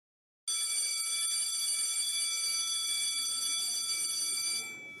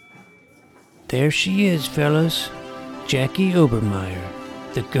There she is, fellas. Jackie Obermeyer,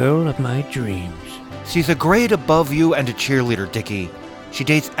 the girl of my dreams. She's a grade above you and a cheerleader, Dickey. She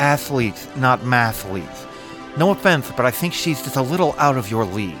dates athletes, not mathletes. No offense, but I think she's just a little out of your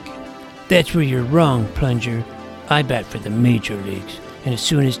league. That's where you're wrong, Plunger. I bat for the major leagues, and as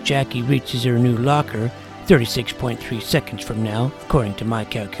soon as Jackie reaches her new locker, 36.3 seconds from now, according to my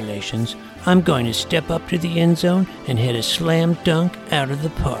calculations, I'm going to step up to the end zone and hit a slam dunk out of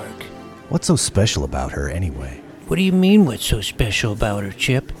the park. What's so special about her, anyway? What do you mean, what's so special about her,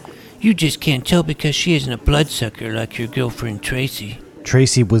 Chip? You just can't tell because she isn't a bloodsucker like your girlfriend Tracy.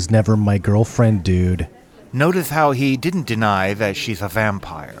 Tracy was never my girlfriend, dude. Notice how he didn't deny that she's a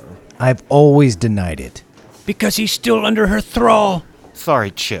vampire. I've always denied it. Because he's still under her thrall.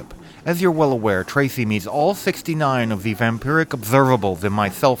 Sorry, Chip. As you're well aware, Tracy meets all 69 of the vampiric observables in my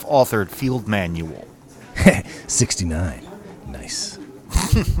self-authored field manual. 69. Nice.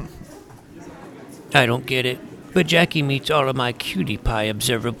 I don't get it, but Jackie meets all of my cutie pie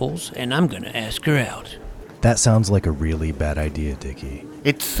observables, and I'm gonna ask her out. That sounds like a really bad idea, Dickey.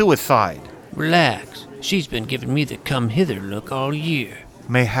 It's suicide. Relax. She's been giving me the come hither look all year.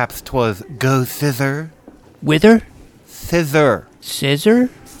 Mayhaps 'twas go scissor? Whither? Scissor. Scissor?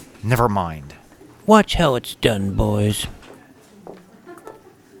 Never mind. Watch how it's done, boys.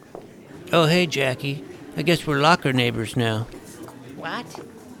 Oh, hey, Jackie. I guess we're locker neighbors now. What?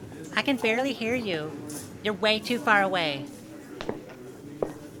 I can barely hear you. You're way too far away.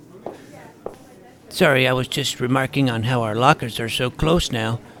 Sorry, I was just remarking on how our lockers are so close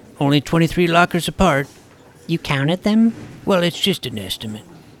now. Only 23 lockers apart. You counted them? Well, it's just an estimate.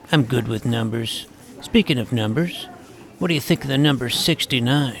 I'm good with numbers. Speaking of numbers, what do you think of the number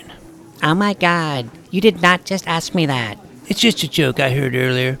 69? Oh my God, you did not just ask me that. It's just a joke I heard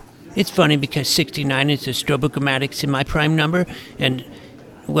earlier. It's funny because 69 is the strobogrammatics in my prime number, and,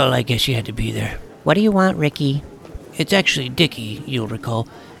 well, I guess you had to be there. What do you want, Ricky? It's actually Dickey, you'll recall.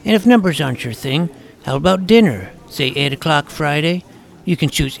 And if numbers aren't your thing, how about dinner? Say 8 o'clock Friday? You can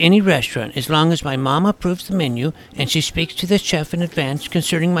choose any restaurant as long as my mom approves the menu and she speaks to the chef in advance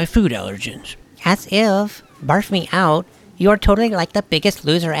concerning my food allergens. As if. Barf me out. You're totally like the biggest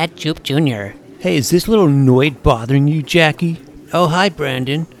loser at Jupe Jr. Hey, is this little Noid bothering you, Jackie? Oh, hi,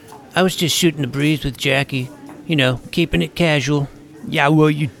 Brandon. I was just shooting the breeze with Jackie. You know, keeping it casual. Yeah, well,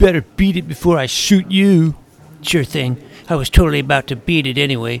 you'd better beat it before I shoot you. Sure thing. I was totally about to beat it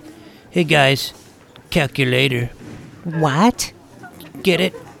anyway. Hey, guys. Calculator. What? Get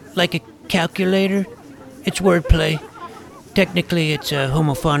it? Like a calculator? It's wordplay. Technically, it's a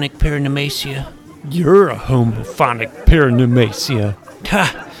homophonic paranomasia. You're a homophonic paranomasia.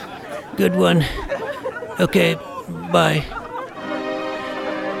 Ha! Good one. Okay, bye.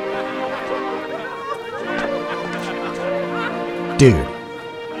 Dude.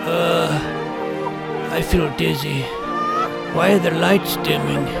 I feel dizzy. Why are the lights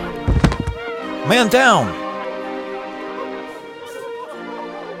dimming? Man down!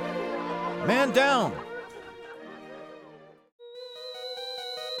 Man down!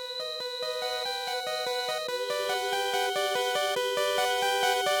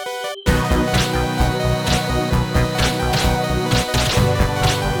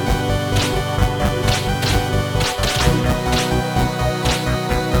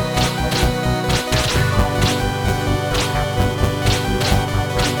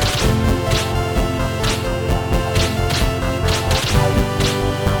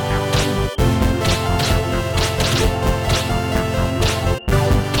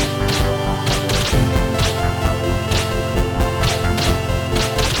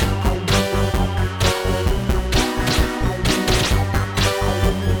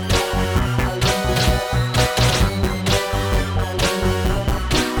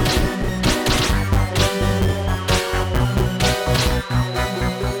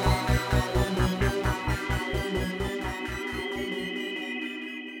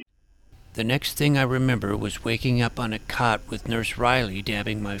 The next thing I remember was waking up on a cot with Nurse Riley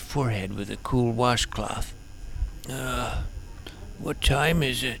dabbing my forehead with a cool washcloth. What time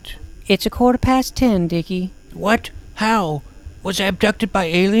is it? It's 10:15, Dickey. What? How? Was I abducted by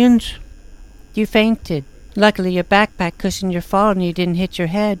aliens? You fainted. Luckily, your backpack cushioned your fall and you didn't hit your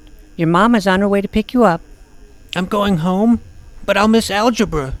head. Your mama's on her way to pick you up. I'm going home, but I'll miss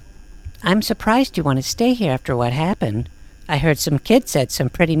algebra. I'm surprised you want to stay here after what happened. I heard some kids said some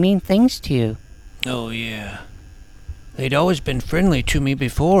pretty mean things to you. Oh, yeah. They'd always been friendly to me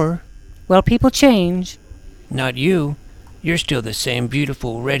before. Well, people change. Not you. You're still the same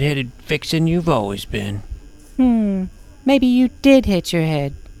beautiful red-headed vixen you've always been. Maybe you did hit your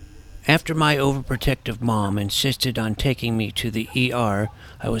head. After my overprotective mom insisted on taking me to the ER,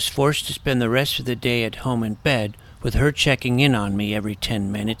 I was forced to spend the rest of the day at home in bed, with her checking in on me every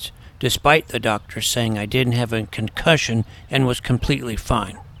 10 minutes, despite the doctor saying I didn't have a concussion and was completely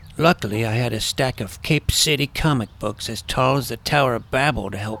fine. Luckily, I had a stack of Cape City comic books as tall as the Tower of Babel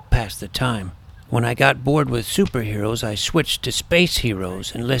to help pass the time. When I got bored with superheroes, I switched to space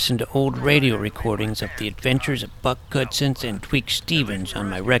heroes and listened to old radio recordings of the adventures of Buck Goodson and Tweak Stevens on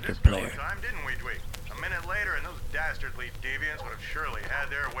my record player. Didn't we, Tweak? A minute later, and those dastardly deviants would have surely had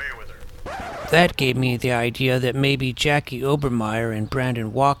their way with her. That gave me the idea that maybe Jackie Obermeyer and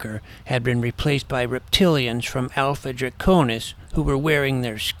Brandon Walker had been replaced by reptilians from Alpha Draconis who were wearing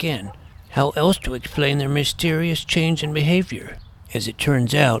their skin. How else to explain their mysterious change in behavior? As it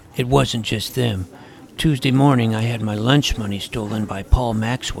turns out, it wasn't just them. Tuesday morning, I had my lunch money stolen by Paul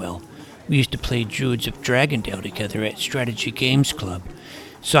Maxwell. We used to play Druids of Dragondale together at Strategy Games Club.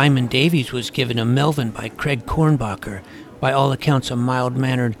 Simon Davies was given a Melvin by Craig Kornbacher, by all accounts a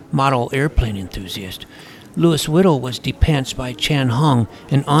mild-mannered model airplane enthusiast. Louis Whittle was depantsed by Chan Hong,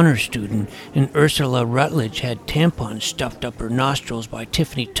 an honor student, and Ursula Rutledge had tampons stuffed up her nostrils by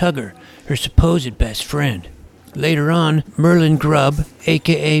Tiffany Tugger, her supposed best friend. Later on, Merlin Grubb,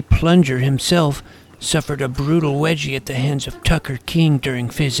 a.k.a. Plunger himself, suffered a brutal wedgie at the hands of Tucker King during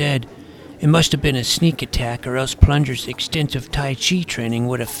phys ed. It must have been a sneak attack, or else Plunger's extensive Tai Chi training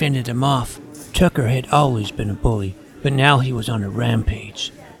would have fended him off. Tucker had always been a bully, but now he was on a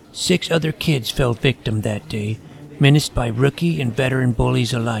rampage. 6 other kids fell victim that day, menaced by rookie and veteran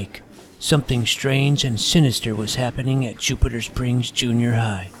bullies alike. Something strange and sinister was happening at Jupiter Springs Junior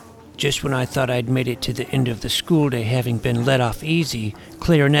High. Just when I thought I'd made it to the end of the school day having been let off easy,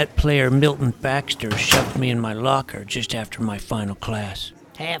 clarinet player Milton Baxter shoved me in my locker just after my final class.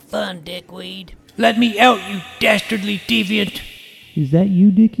 Have fun, dickweed. Let me out, you dastardly deviant! Is that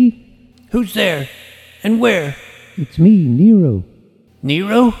you, Dickey? Who's there? And where? It's me, Nero.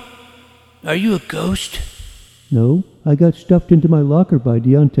 Nero? Are you a ghost? No, I got stuffed into my locker by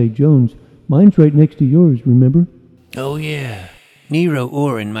Deontay Jones. Mine's right next to yours, remember? Oh, yeah. Nero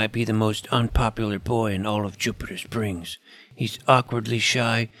Oren might be the most unpopular boy in all of Jupiter Springs. He's awkwardly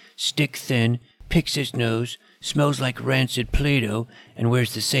shy, stick-thin, picks his nose, smells like rancid Play-Doh, and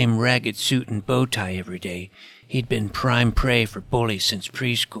wears the same ragged suit and bow tie every day. He'd been prime prey for bullies since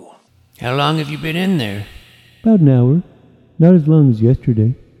preschool. How long have you been in there? About an hour. Not as long as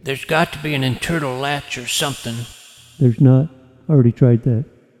yesterday. There's got to be an internal latch or something. There's not. Already tried that.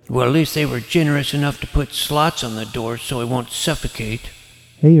 Well, at least they were generous enough to put slots on the door so it won't suffocate.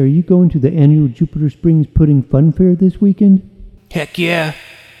 Hey, are you going to the annual Jupiter Springs Pudding Fun Fair this weekend? Heck yeah.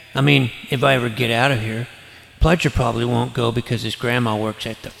 I mean, if I ever get out of here. Pludger probably won't go because his grandma works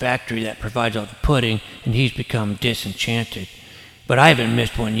at the factory that provides all the pudding, and he's become disenchanted. But I haven't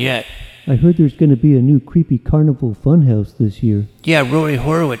missed one yet. I heard there's going to be a new creepy carnival funhouse this year. Yeah, Rory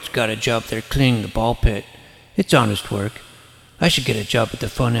Horowitz got a job there cleaning the ball pit. It's honest work. I should get a job at the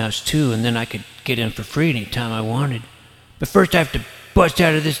funhouse too, and then I could get in for free any time I wanted. But first I have to bust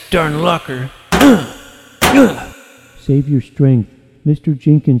out of this darn locker. Save your strength. Mr.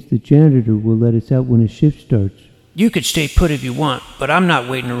 Jenkins, the janitor, will let us out when his shift starts. You could stay put if you want, but I'm not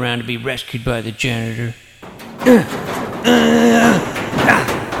waiting around to be rescued by the janitor.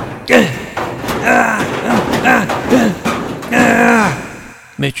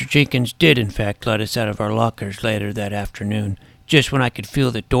 Mr. Jenkins did, in fact, let us out of our lockers later that afternoon, just when I could feel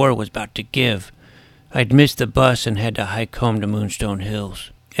the door was about to give. I'd missed the bus and had to hike home to Moonstone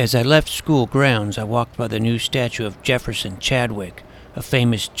Hills. As I left school grounds, I walked by the new statue of Jefferson Chadwick, a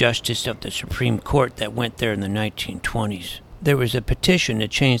famous justice of the Supreme Court that went there in the 1920s. There was a petition to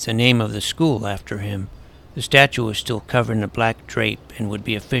change the name of the school after him. The statue was still covered in a black drape and would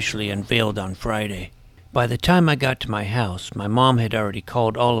be officially unveiled on Friday. By the time I got to my house, my mom had already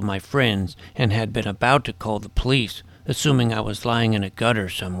called all of my friends and had been about to call the police, assuming I was lying in a gutter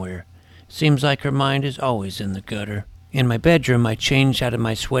somewhere. Seems like her mind is always in the gutter. In my bedroom, I changed out of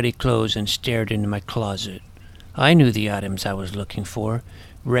my sweaty clothes and stared into my closet. I knew the items I was looking for: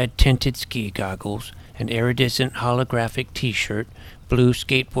 red-tinted ski goggles, an iridescent holographic t-shirt, blue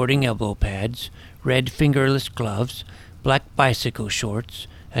skateboarding elbow pads, red fingerless gloves, black bicycle shorts,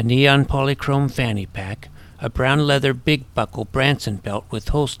 a neon polychrome fanny pack, a brown leather big buckle Branson belt with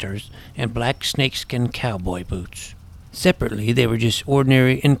holsters, and black snakeskin cowboy boots. Separately, they were just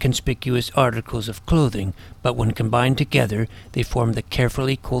ordinary, inconspicuous articles of clothing, but when combined together, they formed the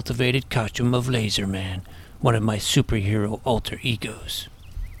carefully cultivated costume of Laserman, one of my superhero alter egos.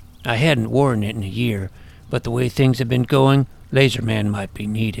 I hadn't worn it in a year, but the way things had been going, Laserman might be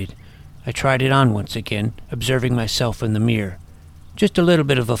needed. I tried it on once again, observing myself in the mirror. Just a little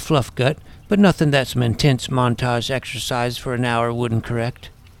bit of a fluff gut, but nothing that some intense montage exercise for an hour wouldn't correct.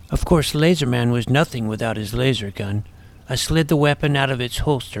 Of course, Laserman was nothing without his laser gun. I slid the weapon out of its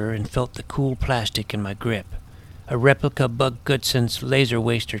holster and felt the cool plastic in my grip. A replica Bug Goodson's Laser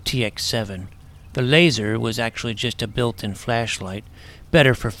Waster TX7. The laser was actually just a built-in flashlight,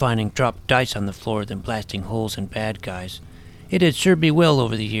 better for finding dropped dice on the floor than blasting holes in bad guys. It had served me well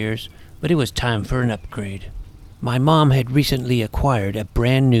over the years, but it was time for an upgrade. My mom had recently acquired a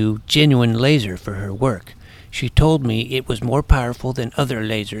brand new, genuine laser for her work. She told me it was more powerful than other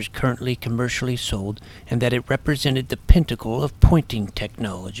lasers currently commercially sold, and that it represented the pinnacle of pointing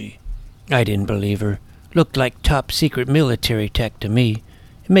technology. I didn't believe her. Looked like top-secret military tech to me.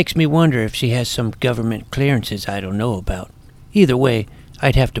 It makes me wonder if she has some government clearances I don't know about. Either way,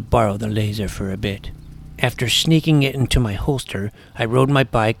 I'd have to borrow the laser for a bit. After sneaking it into my holster, I rode my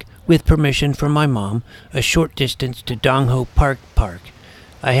bike, with permission from my mom, a short distance to Dongho Park.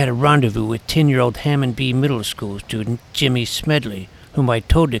 I had a rendezvous with 10-year-old Hammond B. Middle School student Jimmy Smedley, whom I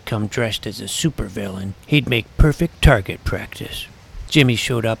told to come dressed as a supervillain. He'd make perfect target practice. Jimmy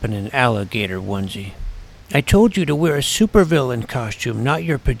showed up in an alligator onesie. I told you to wear a supervillain costume, not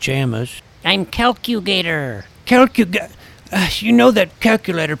your pajamas. I'm Calcugator. You know that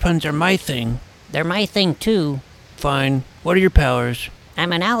calculator puns are my thing. They're my thing, too. Fine. What are your powers?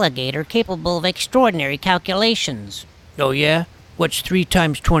 I'm an alligator capable of extraordinary calculations. Oh, yeah? What's 3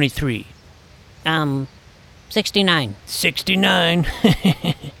 times 23? 69. 69.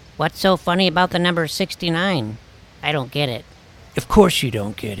 What's so funny about the number 69? I don't get it. Of course you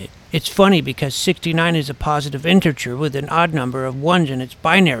don't get it. It's funny because 69 is a positive integer with an odd number of ones in its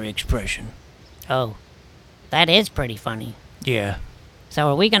binary expression. Oh, that is pretty funny. Yeah. So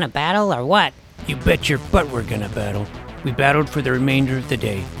are we gonna battle or what? You bet your butt we're gonna battle. We battled for the remainder of the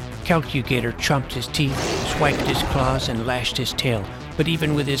day. Calcugator chomped his teeth, swiped his claws, and lashed his tail. But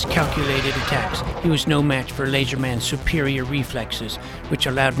even with his calculated attacks, he was no match for Laserman's superior reflexes, which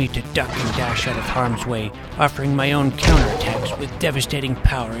allowed me to duck and dash out of harm's way, offering my own counterattacks with devastating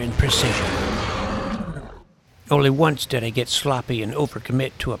power and precision. Only once did I get sloppy and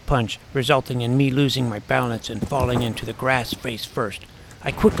overcommit to a punch, resulting in me losing my balance and falling into the grass face first.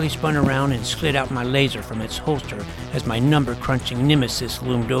 I quickly spun around and slid out my laser from its holster as my number-crunching nemesis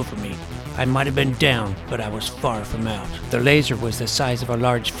loomed over me. I might have been down, but I was far from out. The laser was the size of a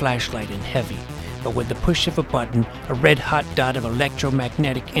large flashlight and heavy, but with the push of a button, a red-hot dot of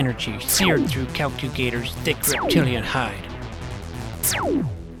electromagnetic energy seared through Calcugator's thick reptilian hide.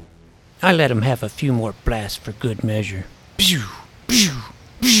 I let him have a few more blasts for good measure. Pew! Pew!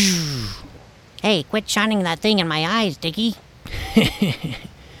 Pew! Hey, quit shining that thing in my eyes, Dickey.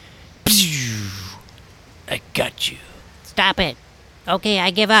 I got you. Stop it. Okay, I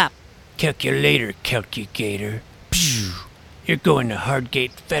give up. Calculator, Calcugator. You're going to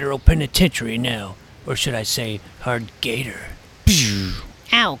Hardgate Federal Penitentiary now. Or should I say, Hardgator.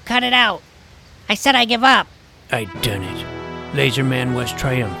 Ow, cut it out. I said I give up. I'd done it. Laserman was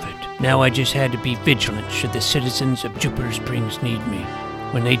triumphant. Now I just had to be vigilant should the citizens of Jupiter Springs need me.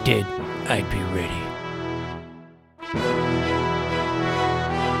 When they did, I'd be ready.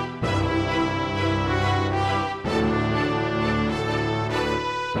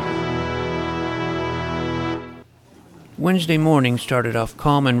 Wednesday morning started off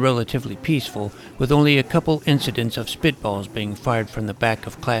calm and relatively peaceful, with only a couple incidents of spitballs being fired from the back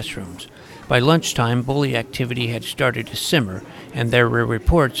of classrooms. By lunchtime, bully activity had started to simmer, and there were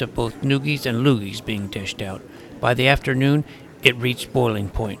reports of both noogies and loogies being dished out. By the afternoon, it reached boiling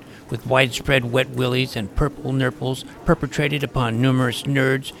point, with widespread wet willies and purple nurples perpetrated upon numerous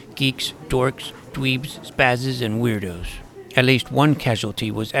nerds, geeks, dorks, dweebs, spazzes, and weirdos. At least one casualty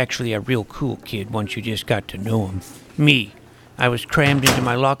was actually a real cool kid once you just got to know him. Me. I was crammed into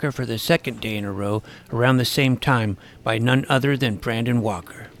my locker for the second day in a row, around the same time, by none other than Brandon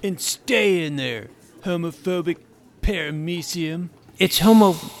Walker. And stay in there, homophobic paramecium. It's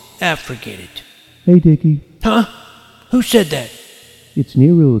forget it. Hey, Dickey. Huh? Who said that? It's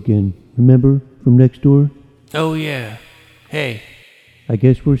Nero again. Remember, from next door? Oh, yeah. Hey. I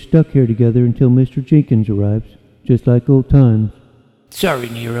guess we're stuck here together until Mr. Jenkins arrives, just like old times. Sorry,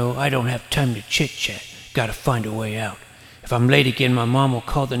 Nero, I don't have time to chit-chat. Gotta find a way out. If I'm late again, my mom will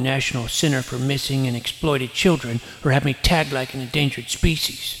call the National Center for Missing and Exploited Children or have me tagged like an endangered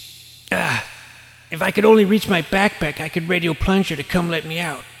species. If I could only reach my backpack, I could radio Plunger to come let me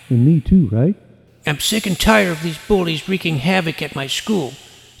out. And me too, right? I'm sick and tired of these bullies wreaking havoc at my school.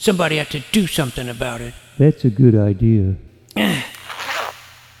 Somebody had to do something about it. That's a good idea.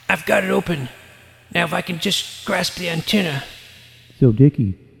 I've got it open. Now if I can just grasp the antenna. So,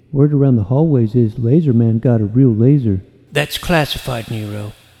 Dickey, word around the hallways is Laserman got a real laser. That's classified,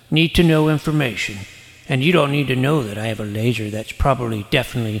 Nero. Need to know information. And you don't need to know that I have a laser that's probably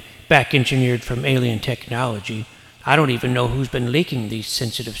definitely back-engineered from alien technology. I don't even know who's been leaking these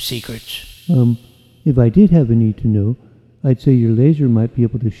sensitive secrets. If I did have a need to know, I'd say your laser might be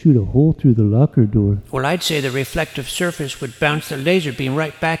able to shoot a hole through the locker door. Well, I'd say the reflective surface would bounce the laser beam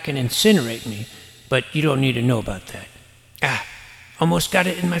right back and incinerate me, but you don't need to know about that. Almost got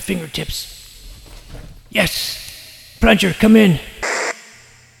it in my fingertips. Yes! Plunger, come in.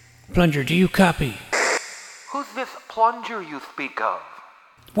 Plunger, do you copy? Who's this plunger you speak of?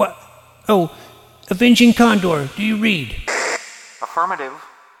 What? Oh, Avenging Condor, do you read? Affirmative.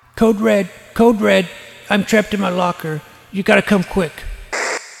 Code red. I'm trapped in my locker. You gotta come quick.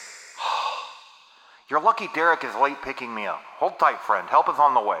 You're lucky Derek is late picking me up. Hold tight, friend. Help is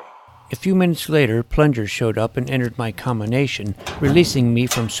on the way. A few minutes later, Plunger showed up and entered my combination, releasing me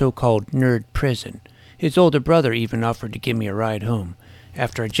from so-called nerd prison. His older brother even offered to give me a ride home.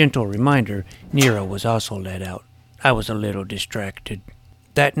 After a gentle reminder, Nero was also let out. I was a little distracted.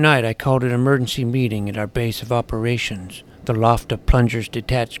 That night, I called an emergency meeting at our base of operations, the loft of Plunger's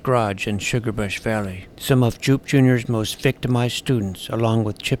detached garage in Sugarbush Valley. Some of Jupe Jr.'s most victimized students, along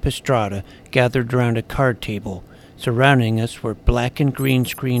with Chip Estrada, gathered around a card table. Surrounding us were black and green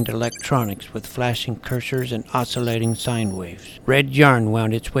screened electronics with flashing cursors and oscillating sine waves. Red yarn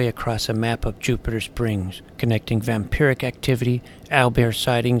wound its way across a map of Jupiter Springs, connecting vampiric activity, owlbear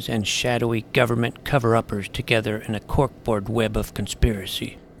sightings, and shadowy government cover-uppers together in a corkboard web of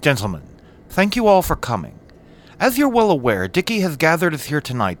conspiracy. Gentlemen, thank you all for coming. As you're well aware, Dickey has gathered us here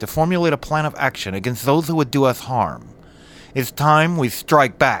tonight to formulate a plan of action against those who would do us harm. It's time we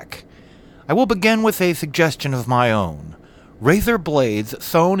strike back. I will begin with a suggestion of my own. Razor blades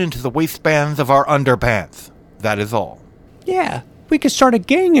sewn into the waistbands of our underpants. That is all. Yeah, we could start a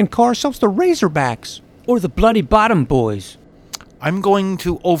gang and call ourselves the Razorbacks. Or the Bloody Bottom Boys. I'm going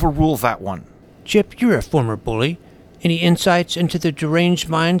to overrule that one. Chip, you're a former bully. Any insights into the deranged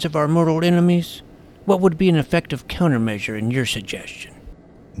minds of our mortal enemies? What would be an effective countermeasure in your suggestion?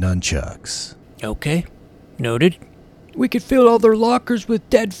 Nunchucks. Okay, noted. We could fill all their lockers with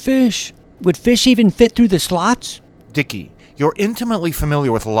dead fish. Would fish even fit through the slots? Dickey, you're intimately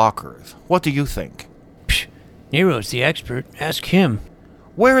familiar with lockers. What do you think? Psh, Nero's the expert. Ask him.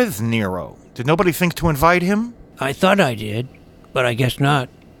 Where is Nero? Did nobody think to invite him? I thought I did, but I guess not.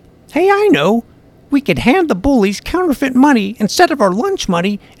 Hey, I know. We could hand the bullies counterfeit money instead of our lunch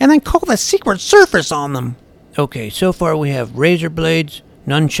money and then call the Secret Service on them. Okay, so far we have razor blades,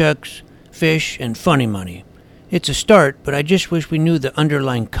 nunchucks, fish, and funny money. It's a start, but I just wish we knew the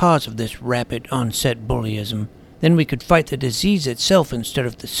underlying cause of this rapid onset bullyism. Then we could fight the disease itself instead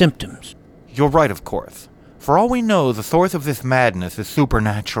of the symptoms. You're right, of course. For all we know, the source of this madness is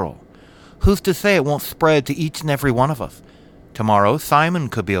supernatural. Who's to say it won't spread to each and every one of us? Tomorrow, Simon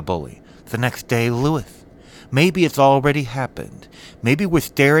could be a bully. The next day, Lewis. Maybe it's already happened. Maybe we're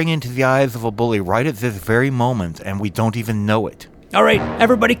staring into the eyes of a bully right at this very moment, and we don't even know it. All right,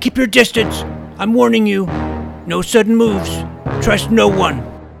 everybody keep your distance. I'm warning you. No sudden moves. Trust no one.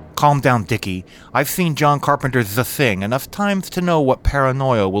 Calm down, Dickey. I've seen John Carpenter's The Thing enough times to know what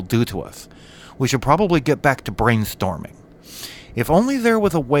paranoia will do to us. We should probably get back to brainstorming. If only there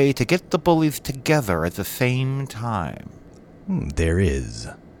was a way to get the bullies together at the same time. There is.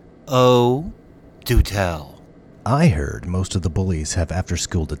 Oh, do tell. I heard most of the bullies have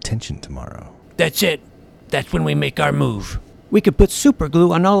after-school detention tomorrow. That's it. That's when we make our move. We could put super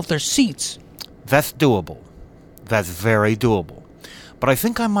glue on all of their seats. That's doable. That's very doable. But I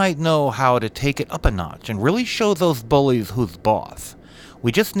think I might know how to take it up a notch and really show those bullies who's boss.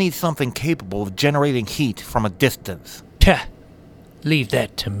 We just need something capable of generating heat from a distance. Pah! Leave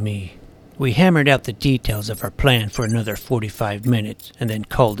that to me. We hammered out the details of our plan for another 45 minutes and then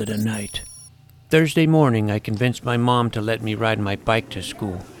called it a night. Thursday morning, I convinced my mom to let me ride my bike to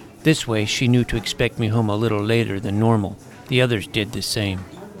school. This way, she knew to expect me home a little later than normal. The others did the same.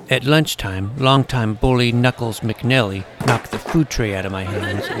 At lunchtime, longtime bully Knuckles McNelly knocked the food tray out of my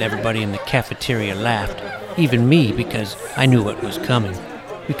hands, and everybody in the cafeteria laughed, even me, because I knew what was coming.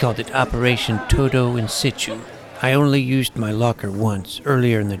 We called it Operation Todo in Situ. I only used my locker once,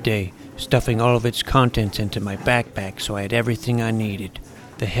 earlier in the day, stuffing all of its contents into my backpack so I had everything I needed.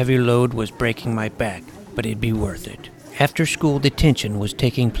 The heavy load was breaking my back, but it'd be worth it. After-school detention was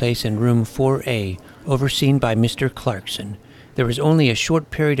taking place in room 4A, overseen by Mr. Clarkson. There was only a short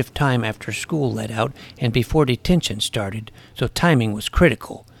period of time after school let out and before detention started, so timing was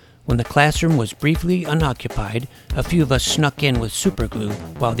critical. When the classroom was briefly unoccupied, a few of us snuck in with superglue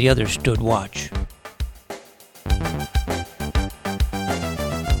while the others stood watch.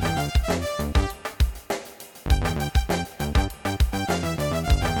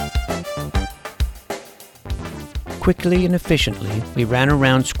 Quickly and efficiently, we ran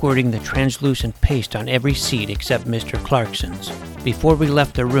around squirting the translucent paste on every seat except Mr. Clarkson's. Before we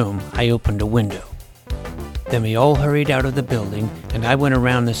left the room, I opened a window. Then we all hurried out of the building, and I went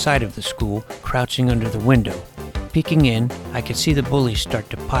around the side of the school, crouching under the window. Peeking in, I could see the bullies start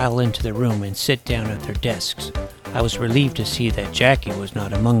to pile into the room and sit down at their desks. I was relieved to see that Jackie was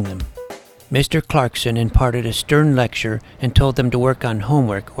not among them. Mr. Clarkson imparted a stern lecture and told them to work on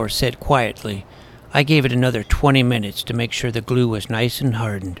homework or sit quietly. I gave it another 20 minutes to make sure the glue was nice and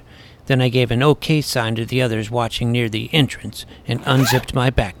hardened. Then I gave an OK sign to the others watching near the entrance and unzipped my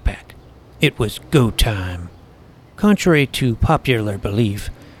backpack. It was go time. Contrary to popular belief,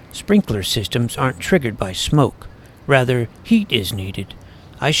 sprinkler systems aren't triggered by smoke. Rather, heat is needed.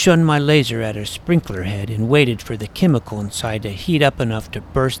 I shunned my laser at a sprinkler head and waited for the chemical inside to heat up enough to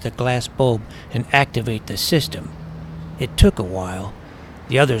burst the glass bulb and activate the system. It took a while.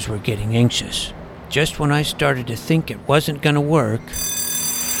 The others were getting anxious. Just when I started to think it wasn't going to work,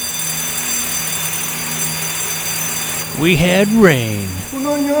 we had rain.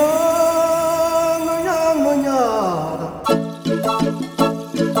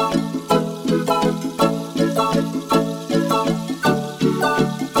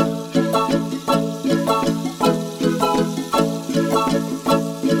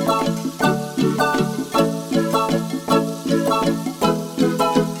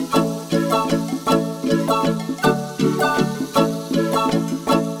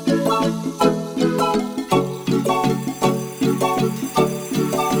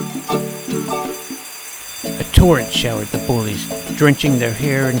 Torrent showered the bullies, drenching their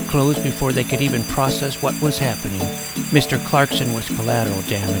hair and clothes before they could even process what was happening. Mr. Clarkson was collateral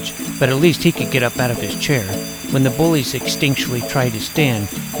damage, but at least he could get up out of his chair. When the bullies instinctually tried to stand,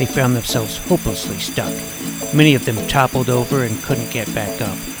 they found themselves hopelessly stuck. Many of them toppled over and couldn't get back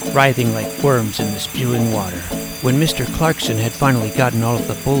up, writhing like worms in the spewing water. When Mr. Clarkson had finally gotten all of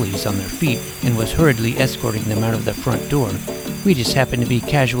the bullies on their feet and was hurriedly escorting them out of the front door, we just happened to be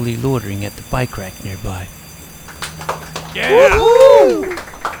casually loitering at the bike rack nearby. Yeah! Woo-hoo!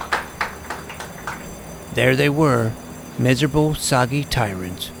 There they were, miserable, soggy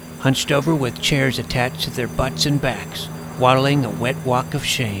tyrants, hunched over with chairs attached to their butts and backs, waddling a wet walk of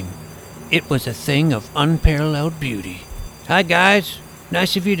shame. It was a thing of unparalleled beauty. Hi, guys.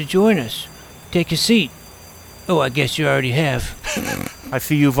 Nice of you to join us. Take a seat. Oh, I guess you already have. I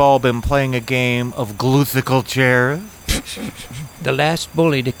see you've all been playing a game of glucical chairs. The last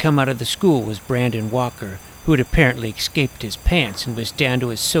bully to come out of the school was Brandon Walker, who had apparently escaped his pants and was down to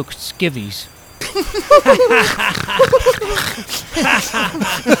his soaked skivvies.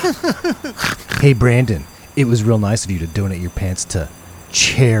 Hey, Brandon, it was real nice of you to donate your pants to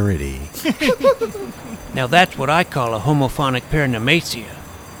charity. Now that's what I call a homophonic paranomasia.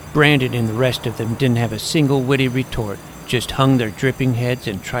 Brandon and the rest of them didn't have a single witty retort, just hung their dripping heads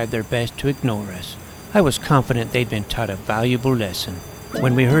and tried their best to ignore us. I was confident they'd been taught a valuable lesson.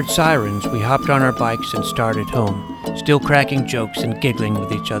 When we heard sirens, we hopped on our bikes and started home, still cracking jokes and giggling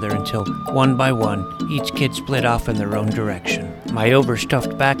with each other until, one by one, each kid split off in their own direction. My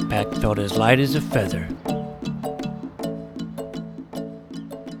overstuffed backpack felt as light as a feather.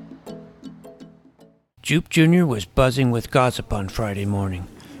 Jupe Jr. was buzzing with gossip on Friday morning.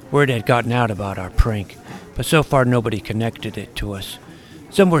 Word had gotten out about our prank, but so far nobody connected it to us.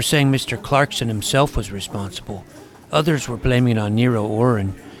 Some were saying Mr. Clarkson himself was responsible. Others were blaming it on Nero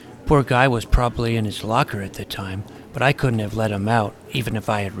Oren. Poor guy was probably in his locker at the time, but I couldn't have let him out, even if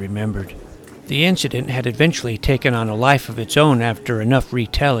I had remembered. The incident had eventually taken on a life of its own after enough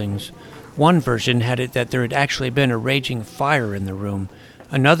retellings. One version had it that there had actually been a raging fire in the room.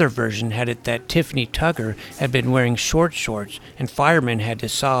 Another version had it that Tiffany Tugger had been wearing short shorts and firemen had to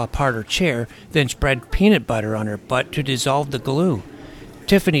saw apart her chair, then spread peanut butter on her butt to dissolve the glue.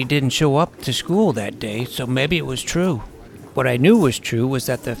 Tiffany didn't show up to school that day, so maybe it was true. What I knew was true was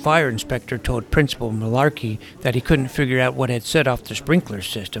that the fire inspector told Principal Malarkey that he couldn't figure out what had set off the sprinkler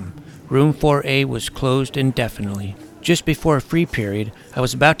system. Room 4A was closed indefinitely. Just before a free period, I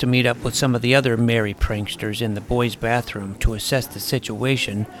was about to meet up with some of the other merry pranksters in the boys' bathroom to assess the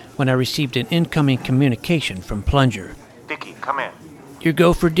situation when I received an incoming communication from Plunger. Dickey, come in. Your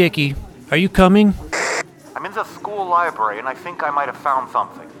go for Dickey. Are you coming? I'm in the school library and I think I might have found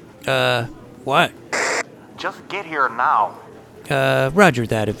something. What? Just get here now. Roger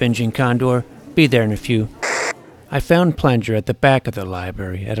that, Avenging Condor. Be there in a few. I found Plunger at the back of the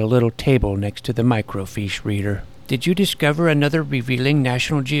library at a little table next to the microfiche reader. Did you discover another revealing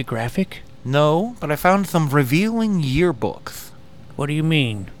National Geographic? No, but I found some revealing yearbooks. What do you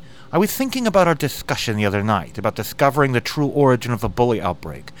mean? I was thinking about our discussion the other night, about discovering the true origin of the bully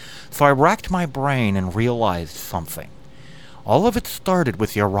outbreak, so I racked my brain and realized something. All of it started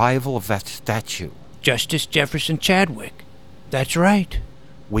with the arrival of that statue. Justice Jefferson Chadwick. That's right.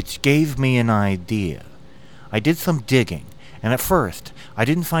 Which gave me an idea. I did some digging, and at first, I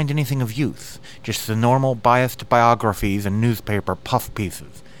didn't find anything of use, just the normal biased biographies and newspaper puff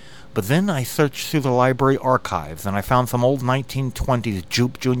pieces. But then I searched through the library archives, and I found some old 1920s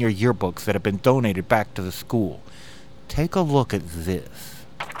Jupe Jr. yearbooks that had been donated back to the school. Take a look at this.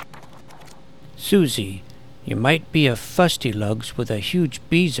 Susie, you might be a fusty-lugs with a huge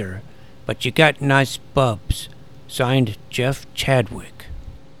beezer, but you got nice bubs. Signed, Jeff Chadwick.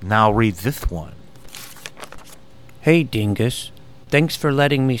 Now read this one. Hey, Dingus. Thanks for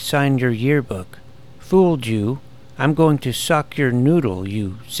letting me sign your yearbook. Fooled you. I'm going to sock your noodle,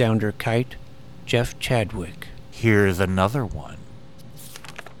 you sounder kite. Jeff Chadwick. Here's another one.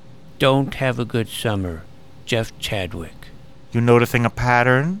 Don't have a good summer. Jeff Chadwick. You noticing a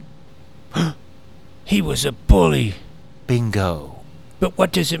pattern? He was a bully. Bingo. But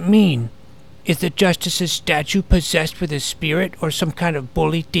what does it mean? Is the Justice's statue possessed with a spirit or some kind of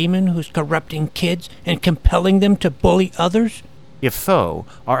bully demon who's corrupting kids and compelling them to bully others? If so,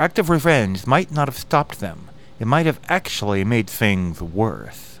 our act of revenge might not have stopped them. It might have actually made things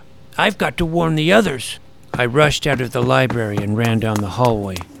worse. I've got to warn the others. I rushed out of the library and ran down the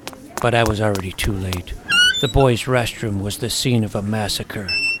hallway, but I was already too late. The boys' restroom was the scene of a massacre.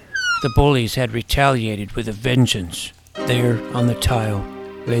 The bullies had retaliated with a vengeance. There, on the tile,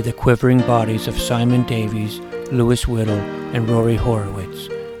 lay the quivering bodies of Simon Davies, Louis Whittle, and Rory Horowitz,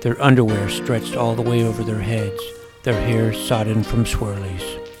 their underwear stretched all the way over their heads, their hair sodden from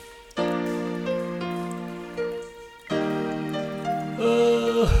swirlies.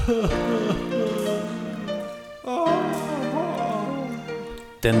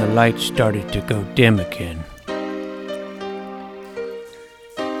 Then the lights started to go dim again.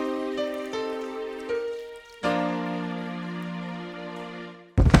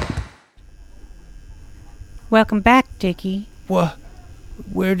 Welcome back, Dickey. What?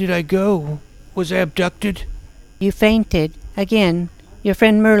 Where did I go? Was I abducted? You fainted. Again. Your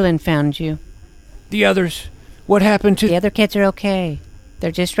friend Merlin found you. The others? What happened to... The other kids are okay.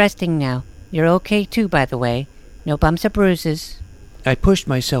 They're just resting now. You're okay too, by the way. No bumps or bruises. I pushed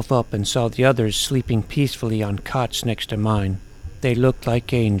myself up and saw the others sleeping peacefully on cots next to mine. They looked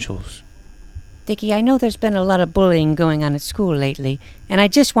like angels. Dickey, I know there's been a lot of bullying going on at school lately, and I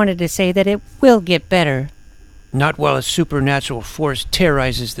just wanted to say that it will get better. Not while a supernatural force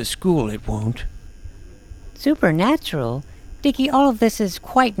terrorizes the school, it won't. Supernatural? Dickey, all of this is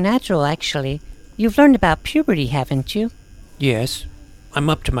quite natural, actually. You've learned about puberty, haven't you? Yes. I'm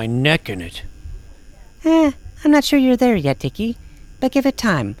up to my neck in it. I'm not sure you're there yet, Dickey. But give it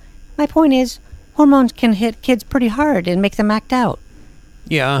time. My point is, hormones can hit kids pretty hard and make them act out.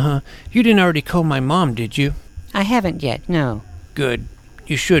 Yeah, You didn't already call my mom, did you? I haven't yet, no. Good.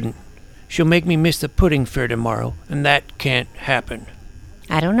 You shouldn't. She'll make me miss the pudding fair tomorrow, and that can't happen.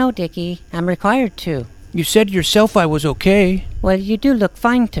 I don't know, Dickey. I'm required to. You said yourself I was okay. Well, you do look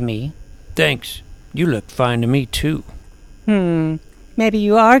fine to me. Thanks. You look fine to me, too. Maybe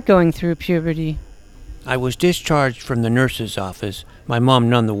you are going through puberty. I was discharged from the nurse's office, my mom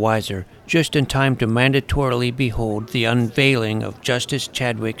none the wiser, just in time to mandatorily behold the unveiling of Justice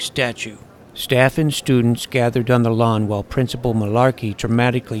Chadwick's statue. Staff and students gathered on the lawn while Principal Malarkey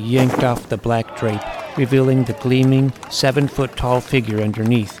dramatically yanked off the black drape, revealing the gleaming, 7-foot-tall figure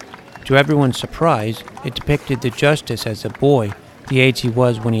underneath. To everyone's surprise, it depicted the Justice as a boy, the age he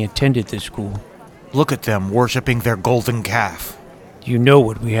was when he attended the school. Look at them worshipping their golden calf. You know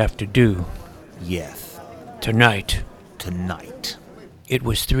what we have to do. Yes. Tonight. It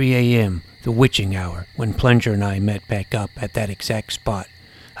was 3 a.m., the witching hour, when Plunger and I met back up at that exact spot.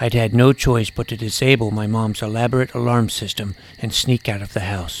 I'd had no choice but to disable my mom's elaborate alarm system and sneak out of the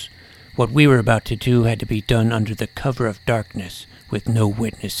house. What we were about to do had to be done under the cover of darkness, with no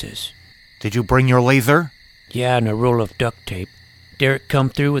witnesses. Did you bring your laser? Yeah, and a roll of duct tape. Derek come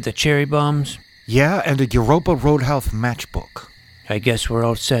through with the cherry bombs? Yeah, and a Europa Roadhouse matchbook. I guess we're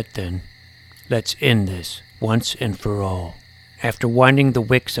all set then. Let's end this, once and for all. After winding the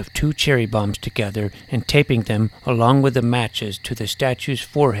wicks of 2 cherry bombs together and taping them along with the matches to the statue's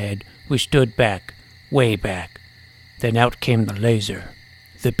forehead, we stood back, way back. Then out came the laser.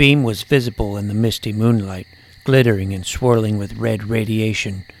 The beam was visible in the misty moonlight, glittering and swirling with red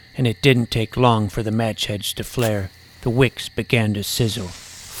radiation, and it didn't take long for the match heads to flare. The wicks began to sizzle.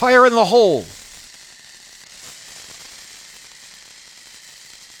 Fire in the hole!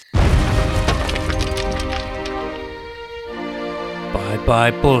 By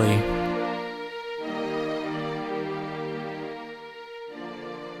Goodbye, Bully.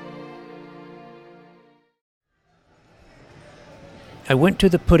 I went to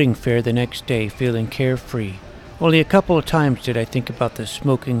the pudding fair the next day feeling carefree. Only a couple of times did I think about the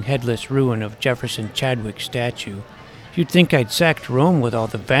smoking, headless ruin of Jefferson Chadwick's statue. You'd think I'd sacked Rome with all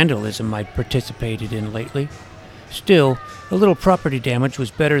the vandalism I'd participated in lately. Still, a little property damage was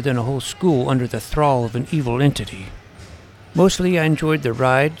better than a whole school under the thrall of an evil entity. Mostly I enjoyed the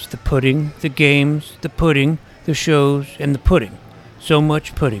rides, the pudding, the games, the pudding, the shows, and the pudding. So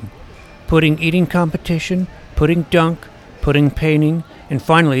much pudding. Pudding eating competition, pudding dunk, pudding painting, and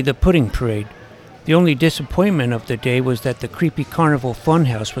finally the pudding parade. The only disappointment of the day was that the creepy carnival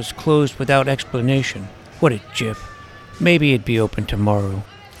funhouse was closed without explanation. What a jip. Maybe it'd be open tomorrow.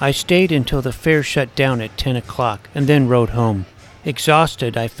 I stayed until the fair shut down at 10 o'clock and then rode home.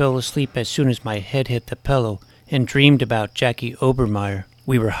 Exhausted, I fell asleep as soon as my head hit the pillow and dreamed about Jackie Obermeyer.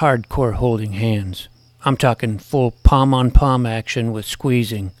 We were hardcore holding hands. I'm talking full palm-on-palm action with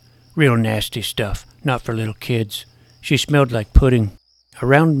squeezing. Real nasty stuff, not for little kids. She smelled like pudding.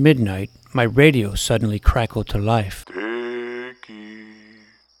 Around midnight, my radio suddenly crackled to life. Dickey.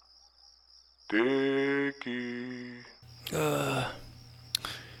 Dickey.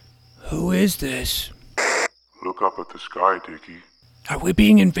 Who is this? Look up at the sky, Dickey. Are we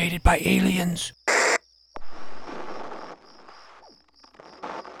being invaded by aliens?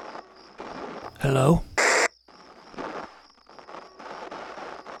 Hello?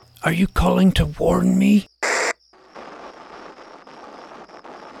 Are you calling to warn me?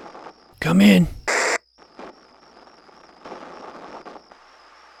 Come in.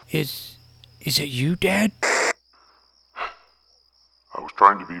 Is it you, Dad? I was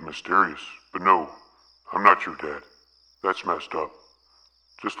trying to be mysterious, but no, I'm not your dad. That's messed up.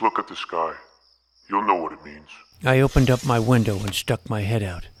 Just look at the sky. You'll know what it means. I opened up my window and stuck my head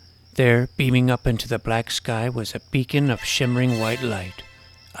out. There, beaming up into the black sky, was a beacon of shimmering white light.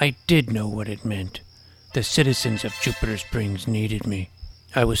 I did know what it meant. The citizens of Jupiter Springs needed me.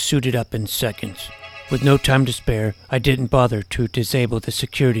 I was suited up in seconds. With no time to spare, I didn't bother to disable the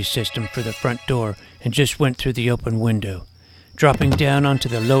security system for the front door and just went through the open window. Dropping down onto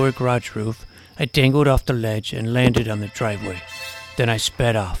the lower garage roof, I dangled off the ledge and landed on the driveway. Then I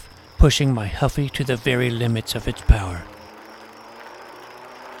sped off, pushing my Huffy to the very limits of its power.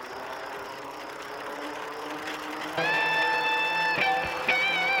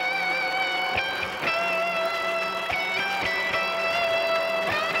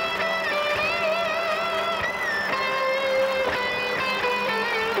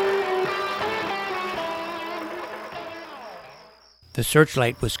 The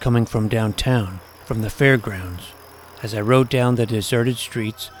searchlight was coming from downtown, from the fairgrounds. As I rode down the deserted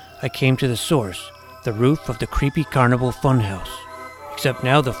streets, I came to the source, the roof of the creepy carnival funhouse. Except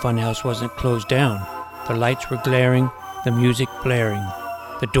now the funhouse wasn't closed down. The lights were glaring, the music blaring.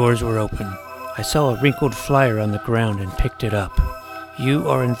 The doors were open. I saw a wrinkled flyer on the ground and picked it up. You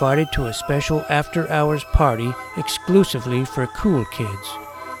are invited to a special after-hours party exclusively for cool kids.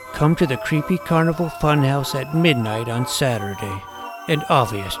 Come to the creepy carnival funhouse at midnight on Saturday. An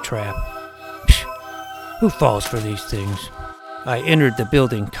obvious trap. Psh, who falls for these things? I entered the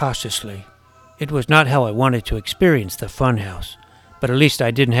building cautiously. It was not how I wanted to experience the funhouse, but at least I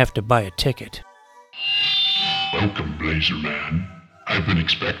didn't have to buy a ticket. Welcome, Blazer Man. I've been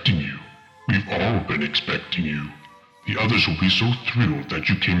expecting you. We've all been expecting you. The others will be so thrilled that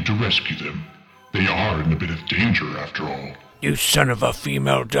you came to rescue them. They are in a bit of danger, after all. You son of a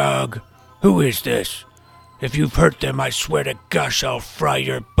female dog. Who is this? If you've hurt them, I swear to gosh I'll fry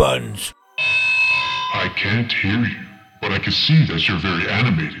your buns. I can't hear you, but I can see that you're very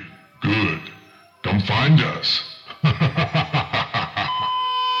animated. Good. Come find us.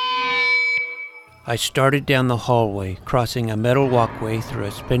 I started down the hallway, crossing a metal walkway through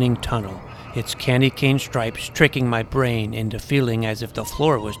a spinning tunnel, its candy cane stripes tricking my brain into feeling as if the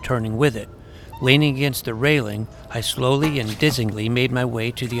floor was turning with it. Leaning against the railing, I slowly and dizzyingly made my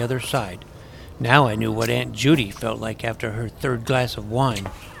way to the other side. Now I knew what Aunt Judy felt like after her third glass of wine.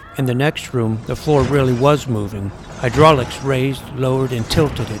 In the next room, the floor really was moving. Hydraulics raised, lowered, and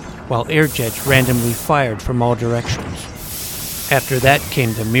tilted it, while air jets randomly fired from all directions. After that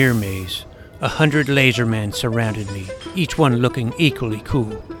came the mirror maze. 100 lasermen surrounded me, each one looking equally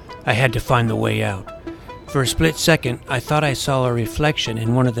cool. I had to find the way out. For a split second, I thought I saw a reflection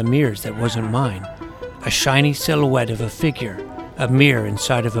in one of the mirrors that wasn't mine. A shiny silhouette of a figure, a mirror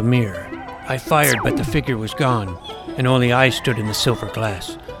inside of a mirror. I fired, but the figure was gone, and only I stood in the silver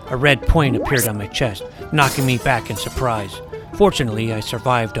glass. A red point appeared on my chest, knocking me back in surprise. Fortunately, I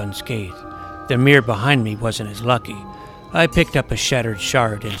survived unscathed. The mirror behind me wasn't as lucky. I picked up a shattered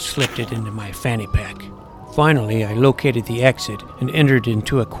shard and slipped it into my fanny pack. Finally, I located the exit and entered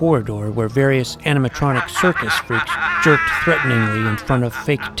into a corridor where various animatronic circus freaks jerked threateningly in front of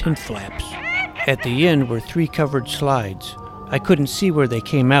fake tent flaps. At the end were 3 covered slides. I couldn't see where they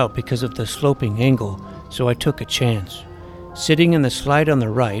came out because of the sloping angle, so I took a chance. Sitting in the slide on the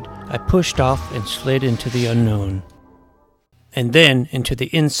right, I pushed off and slid into the unknown. And then into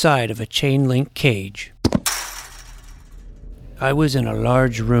the inside of a chain-link cage. I was in a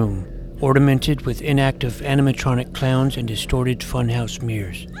large room, ornamented with inactive animatronic clowns and distorted funhouse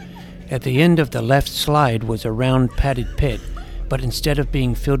mirrors. At the end of the left slide was a round padded pit, but instead of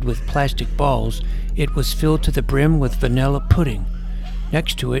being filled with plastic balls, it was filled to the brim with vanilla pudding.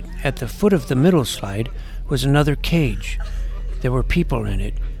 Next to it, at the foot of the middle slide, was another cage. There were people in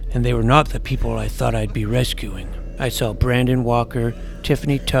it, and they were not the people I thought I'd be rescuing. I saw Brandon Walker,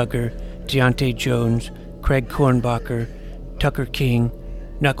 Tiffany Tugger, Deontay Jones, Craig Kornbacher, Tucker King,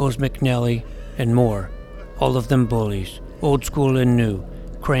 Knuckles McNelly, and more. All of them bullies, old school and new,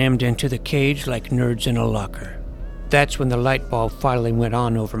 crammed into the cage like nerds in a locker. That's when the light bulb finally went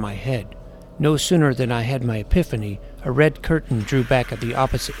on over my head. No sooner than I had my epiphany, a red curtain drew back at the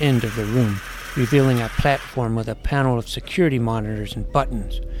opposite end of the room, revealing a platform with a panel of security monitors and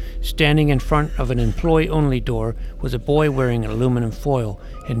buttons. Standing in front of an employee-only door was a boy wearing aluminum foil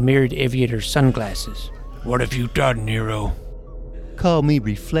and mirrored aviator sunglasses. "What have you done, Nero?" Call me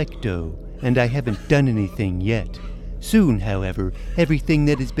Reflecto, and I haven't done anything yet. Soon, however, everything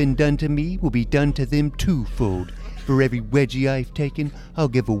that has been done to me will be done to them twofold. For every wedgie I've taken, I'll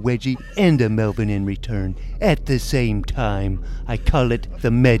give a wedgie and a Melvin in return. At the same time, I call it the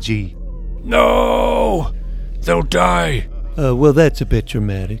Medgie. No! They'll die! Well, that's a bit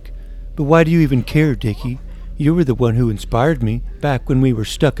dramatic. But why do you even care, Dickey? You were the one who inspired me, back when we were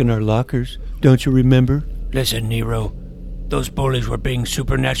stuck in our lockers. Don't you remember? Listen, Nero. Those bullies were being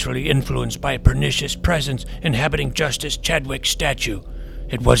supernaturally influenced by a pernicious presence inhabiting Justice Chadwick's statue.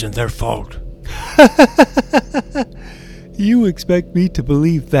 It wasn't their fault. You expect me to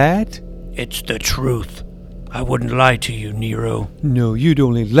believe that? It's the truth. I wouldn't lie to you, Nero. No, you'd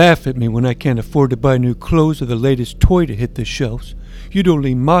only laugh at me when I can't afford to buy new clothes or the latest toy to hit the shelves. You'd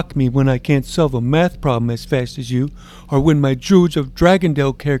only mock me when I can't solve a math problem as fast as you, or when my Druids of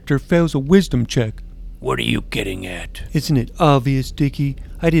Dragondale character fails a wisdom check. What are you getting at? Isn't it obvious, Dickey?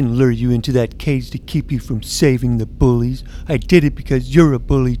 I didn't lure you into that cage to keep you from saving the bullies. I did it because you're a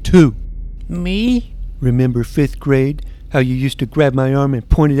bully, too. Me? Remember 5th grade? How you used to grab my arm and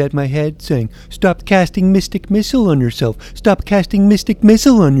point it at my head, saying, "Stop casting Mystic Missile on yourself! Stop casting Mystic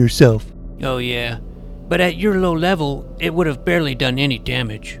Missile on yourself!" Oh yeah, but at your low level, it would have barely done any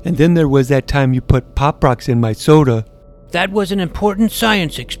damage. And then there was that time you put Pop Rocks in my soda. That was an important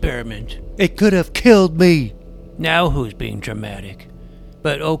science experiment. It could have killed me! Now who's being dramatic?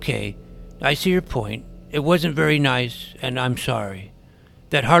 But okay, I see your point. It wasn't very nice, and I'm sorry.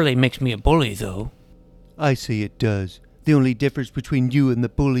 That hardly makes me a bully, though. I see it does. The only difference between you and the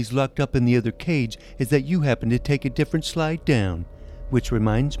bullies locked up in the other cage is that you happen to take a different slide down. Which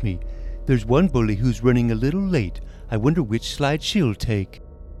reminds me, there's one bully who's running a little late. I wonder which slide she'll take.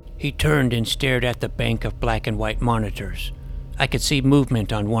 He turned and stared at the bank of black and white monitors. I could see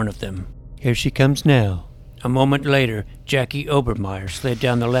movement on one of them. Here she comes now. A moment later, Jackie Obermeyer slid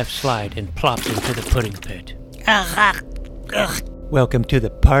down the left slide and plopped into the pudding pit. Welcome to the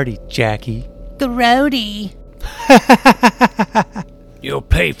party, Jackie. Grody. You'll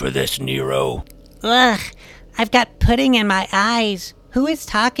pay for this, Nero. Ugh, I've got pudding in my eyes. Who is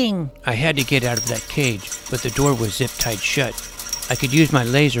talking? I had to get out of that cage, but the door was zip-tied shut. I could use my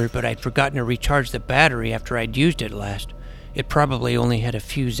laser, but I'd forgotten to recharge the battery after I'd used it last. It probably only had a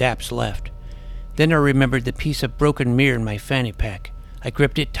few zaps left. Then I remembered the piece of broken mirror in my fanny pack. I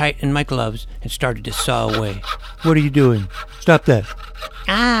gripped it tight in my gloves and started to saw away. What are you doing? Stop that.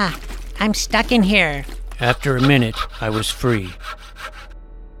 Ah, I'm stuck in here. After a minute, I was free.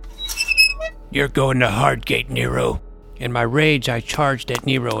 You're going to Hardgate, Nero. In my rage, I charged at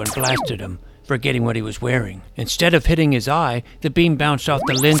Nero and blasted him, forgetting what he was wearing. Instead of hitting his eye, the beam bounced off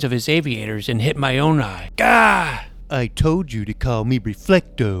the lens of his aviators and hit my own eye. Gah! I told you to call me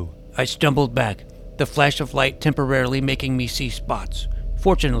Reflecto. I stumbled back, the flash of light temporarily making me see spots.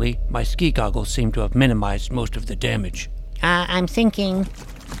 Fortunately, my ski goggles seemed to have minimized most of the damage. I'm thinking.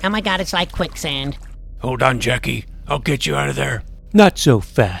 Oh my god, it's like quicksand. Hold on, Jackie. I'll get you out of there. Not so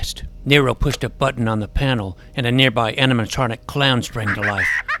fast. Nero pushed a button on the panel, and a nearby animatronic clown sprang to life,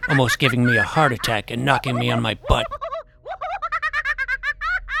 almost giving me a heart attack and knocking me on my butt.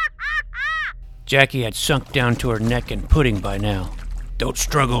 Jackie had sunk down to her neck in pudding by now. Don't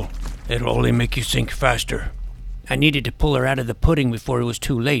struggle. It'll only make you sink faster. I needed to pull her out of the pudding before it was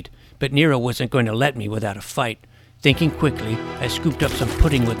too late, but Nero wasn't going to let me without a fight. Thinking quickly, I scooped up some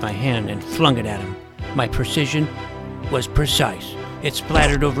pudding with my hand and flung it at him. My precision was precise. It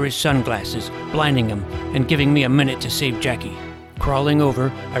splattered over his sunglasses, blinding him and giving me a minute to save Jackie. Crawling over,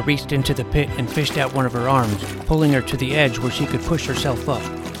 I reached into the pit and fished out one of her arms, pulling her to the edge where she could push herself up.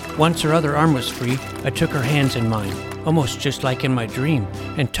 Once her other arm was free, I took her hands in mine, almost just like in my dream,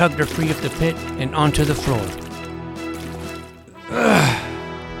 and tugged her free of the pit and onto the floor.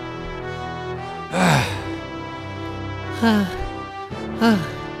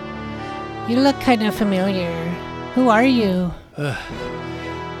 You look kind of familiar. Who are you?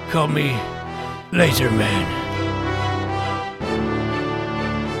 Call me Laser Man.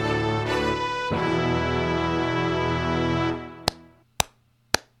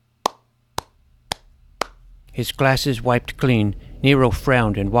 His glasses wiped clean, Nero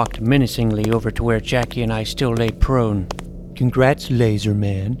frowned and walked menacingly over to where Jackie and I still lay prone. Congrats, Laser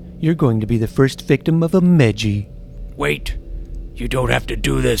Man. You're going to be the first victim of a Medji. Wait, you don't have to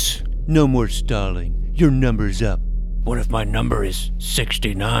do this. No more stalling. Your number's up. What if my number is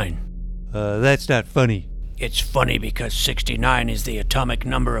 69? That's not funny. It's funny because 69 is the atomic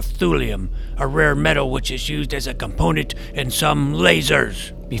number of thulium, a rare metal which is used as a component in some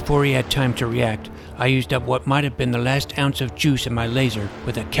lasers. Before he had time to react, I used up what might have been the last ounce of juice in my laser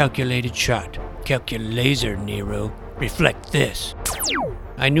with a calculated shot. Calculator, Nero. Reflect this.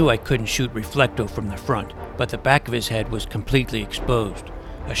 I knew I couldn't shoot Reflecto from the front, but the back of his head was completely exposed.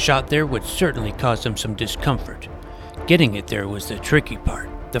 A shot there would certainly cause him some discomfort. Getting it there was the tricky part.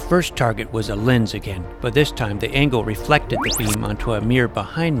 The first target was a lens again, but this time the angle reflected the beam onto a mirror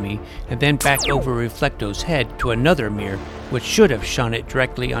behind me and then back over Reflecto's head to another mirror, which should have shone it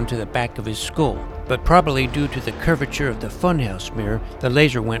directly onto the back of his skull. But probably due to the curvature of the funhouse mirror, the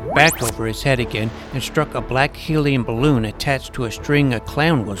laser went back over his head again and struck a black helium balloon attached to a string a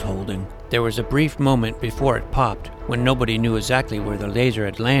clown was holding. There was a brief moment before it popped, when nobody knew exactly where the laser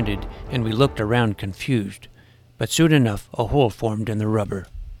had landed, and we looked around confused. But soon enough, a hole formed in the rubber.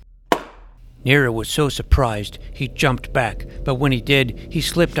 Nero was so surprised, he jumped back, but when he did, he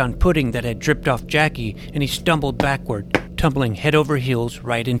slipped on pudding that had dripped off Jackie, and he stumbled backward, tumbling head over heels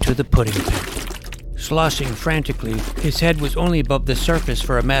right into the pudding pit. Sloshing frantically, his head was only above the surface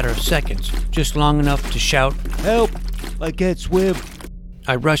for a matter of seconds, just long enough to shout, "Help! I can't swim!"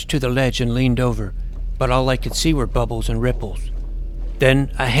 I rushed to the ledge and leaned over, but all I could see were bubbles and ripples.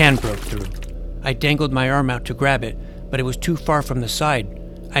 Then a hand broke through. I dangled my arm out to grab it, but it was too far from the side.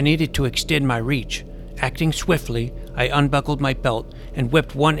 I needed to extend my reach. Acting swiftly, I unbuckled my belt and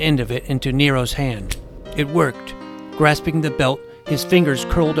whipped one end of it into Nero's hand. It worked. Grasping the belt, his fingers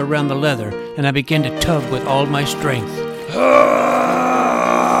curled around the leather, and I began to tug with all my strength.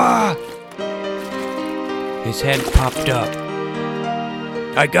 His head popped up.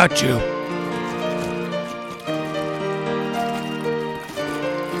 "I got you."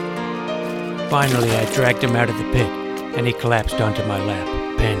 Finally, I dragged him out of the pit, and he collapsed onto my lap,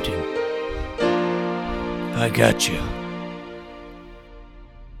 panting. "I got you."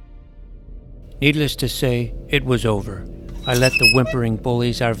 Needless to say, it was over. I let the whimpering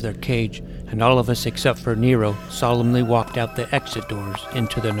bullies out of their cage, and all of us except for Nero solemnly walked out the exit doors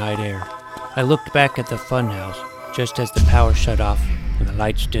into the night air. I looked back at the funhouse just as the power shut off and the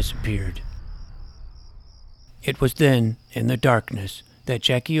lights disappeared. It was then, in the darkness, that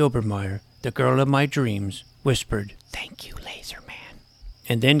Jackie Obermeyer, the girl of my dreams, whispered, "Thank you, Laser Man,"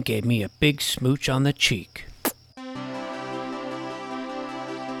 and then gave me a big smooch on the cheek.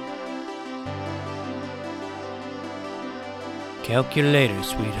 Calculator,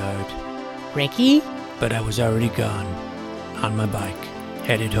 sweetheart. Ricky? But I was already gone, on my bike,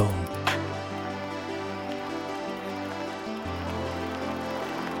 headed home.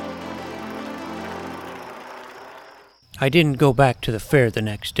 I didn't go back to the fair the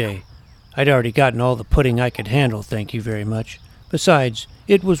next day. I'd already gotten all the pudding I could handle, thank you very much. Besides,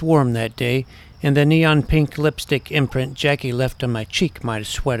 it was warm that day, and the neon pink lipstick imprint Jackie left on my cheek might have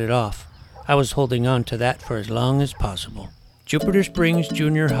sweated off. I was holding on to that for as long as possible. Jupiter Springs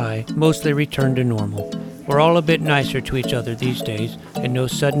Junior High mostly returned to normal. We're all a bit nicer to each other these days, and no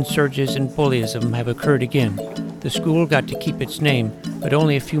sudden surges in bullyism have occurred again. The school got to keep its name, but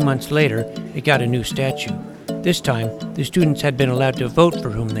only a few months later, it got a new statue. This time, the students had been allowed to vote for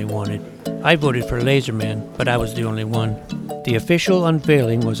whom they wanted. I voted for Laserman, but I was the only one. The official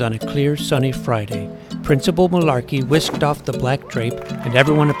unveiling was on a clear, sunny Friday. Principal Malarkey whisked off the black drape, and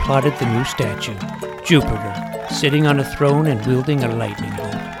everyone applauded the new statue. Jupiter, sitting on a throne and wielding a lightning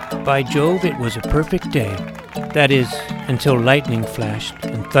bolt. By Jove, it was a perfect day. That is, until lightning flashed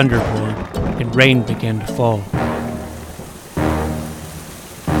and thunder roared and rain began to fall.